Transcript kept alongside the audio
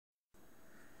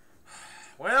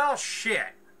Well,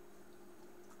 shit.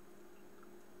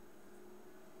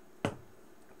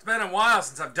 It's been a while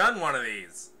since I've done one of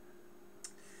these.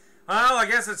 Well, I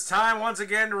guess it's time once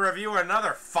again to review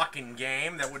another fucking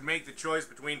game that would make the choice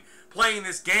between playing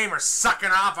this game or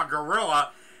sucking off a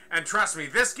gorilla. And trust me,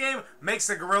 this game makes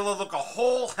the gorilla look a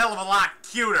whole hell of a lot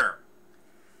cuter.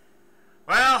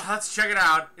 Well, let's check it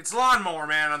out. It's Lawnmower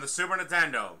Man on the Super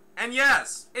Nintendo. And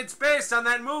yes, it's based on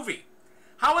that movie.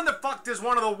 How in the fuck does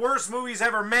one of the worst movies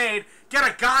ever made get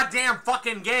a goddamn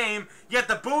fucking game, yet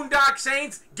the Boondock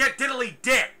Saints get diddly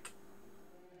dick?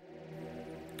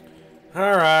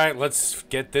 Alright, let's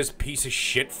get this piece of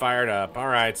shit fired up.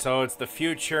 Alright, so it's the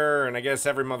future, and I guess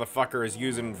every motherfucker is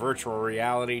using virtual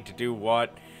reality to do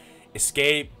what?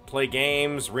 Escape, play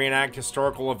games, reenact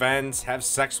historical events, have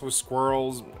sex with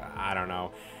squirrels. I don't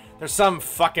know. There's some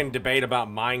fucking debate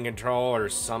about mind control or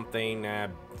something.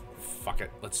 Fuck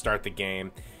it. Let's start the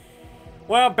game.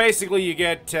 Well, basically you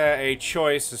get a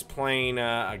choice as playing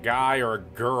a guy or a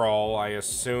girl. I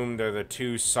assume they're the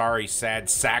two sorry, sad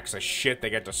sacks of shit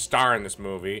that get to star in this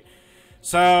movie.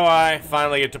 So I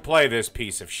finally get to play this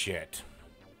piece of shit.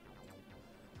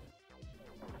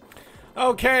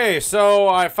 Okay, so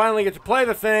I finally get to play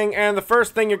the thing, and the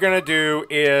first thing you're gonna do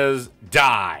is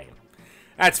die.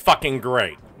 That's fucking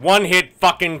great. One hit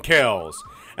fucking kills.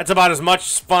 That's about as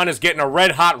much fun as getting a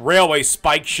red-hot railway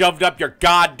spike shoved up your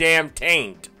goddamn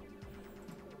taint.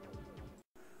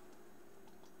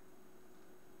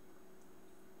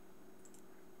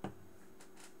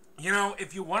 You know,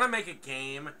 if you want to make a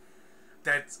game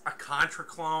that's a Contra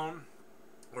clone,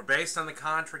 or based on the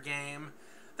Contra game,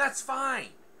 that's fine.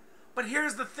 But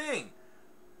here's the thing.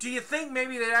 Do you think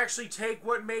maybe they'd actually take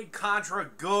what made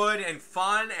Contra good and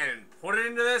fun and put it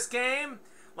into this game?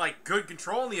 Like good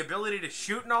control and the ability to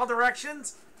shoot in all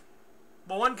directions?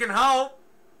 But one can hope.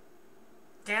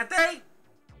 Can't they?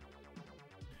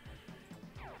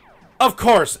 Of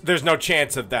course, there's no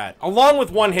chance of that. Along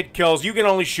with one-hit kills, you can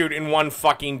only shoot in one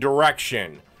fucking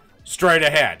direction. Straight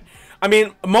ahead. I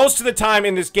mean, most of the time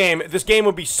in this game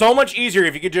would be so much easier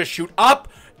if you could just shoot up,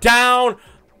 down,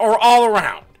 or all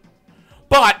around.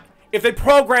 But if they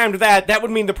programmed that, that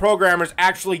would mean the programmers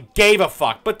actually gave a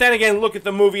fuck. But then again, look at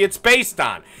the movie it's based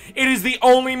on. It is the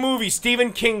only movie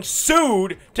Stephen King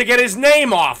sued to get his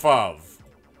name off of.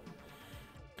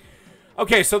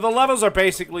 Okay, so the levels are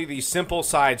basically these simple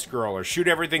side-scrollers. Shoot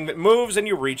everything that moves and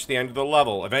you reach the end of the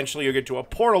level. Eventually you get to a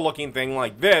portal-looking thing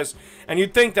like this, and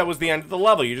you'd think that was the end of the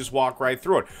level. You just walk right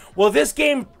through it. Well, this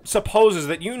game supposes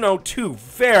that you know two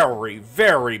very,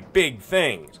 very big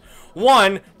things.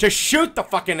 One, to shoot the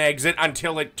fucking exit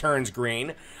until it turns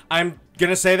green. I'm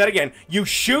gonna say that again. You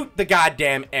shoot the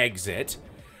goddamn exit.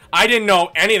 I didn't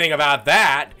know anything about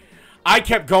that. I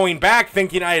kept going back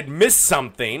thinking I had missed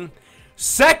something.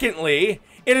 Secondly,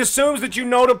 it assumes that you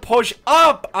know to push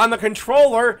up on the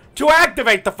controller to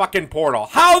activate the fucking portal.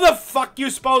 How the fuck you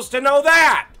supposed to know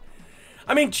that?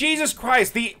 I mean, Jesus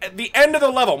Christ, the end of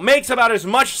the level makes about as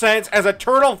much sense as a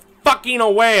turtle fucking a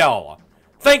whale.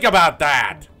 Think about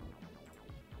that.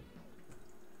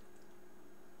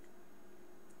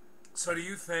 So do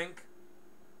you think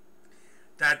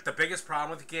that the biggest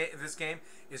problem with this game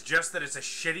is just that it's a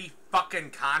shitty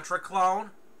fucking Contra clone?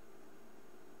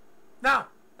 No,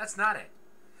 that's not it.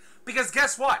 Because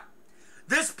guess what?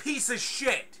 This piece of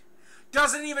shit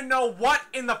doesn't even know what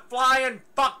in the flying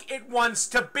fuck it wants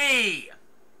to be.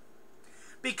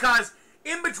 Because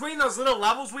in between those little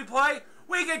levels we play,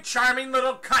 we get charming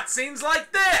little cutscenes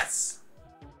like this.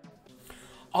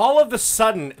 All of a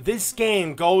sudden, this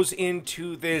game goes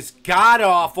into this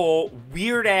god-awful,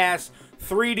 weird-ass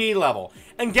 3D level.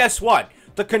 And guess what?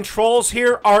 The controls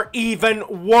here are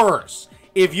even worse.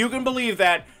 If you can believe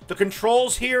that, the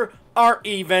controls here are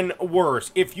even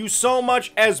worse. If you so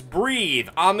much as breathe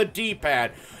on the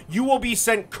D-pad, you will be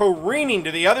sent careening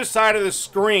to the other side of the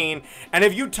screen, and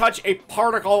if you touch a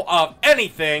particle of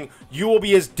anything, you will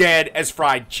be as dead as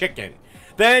fried chicken.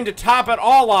 Then, to top it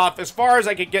all off, as far as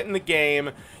I could get in the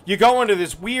game, you go into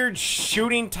this weird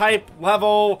shooting type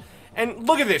level, and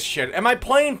look at this shit. Am I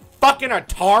playing fucking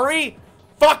Atari?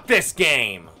 Fuck this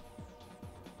game.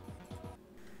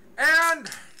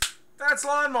 And that's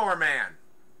Lawnmower Man.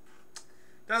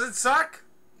 Does it suck?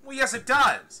 Well, yes, it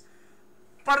does.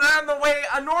 But not in the way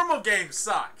a normal game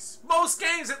sucks. Most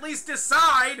games at least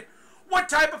decide what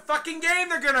type of fucking game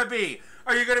they're gonna be.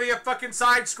 Are you gonna be a fucking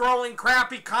side-scrolling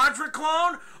crappy Contra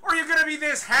clone? Or are you gonna be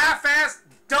this half-assed,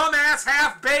 dumbass,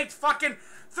 half-baked fucking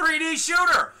 3D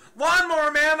shooter?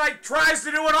 Lawnmower Man, like, tries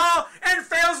to do it all and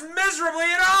fails miserably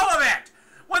at all of it.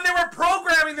 When they were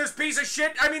programming this piece of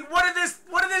shit, I mean, what did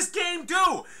this game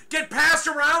do? Get passed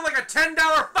around like a $10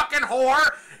 fucking whore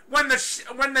when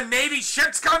the Navy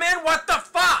ships come in? What the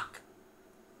fuck?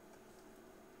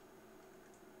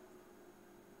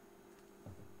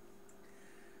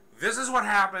 This is what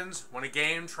happens when a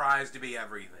game tries to be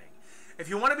everything. If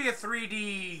you want to be a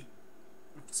 3D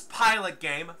pilot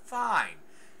game, fine.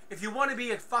 If you want to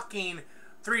be a fucking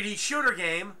 3D shooter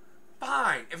game,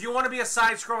 fine. If you want to be a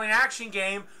side-scrolling action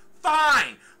game,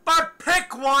 fine. But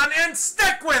pick one and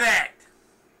stick with it!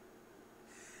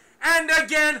 And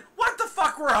again, what the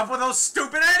fuck were up with those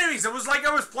stupid enemies? It was like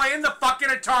I was playing the fucking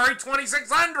Atari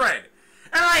 2600.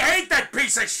 And I hate that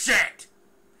piece of shit!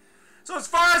 So as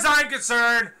far as I'm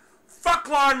concerned, fuck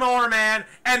Lawnmower Man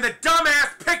and the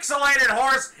dumbass pixelated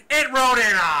horse it rode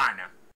in on.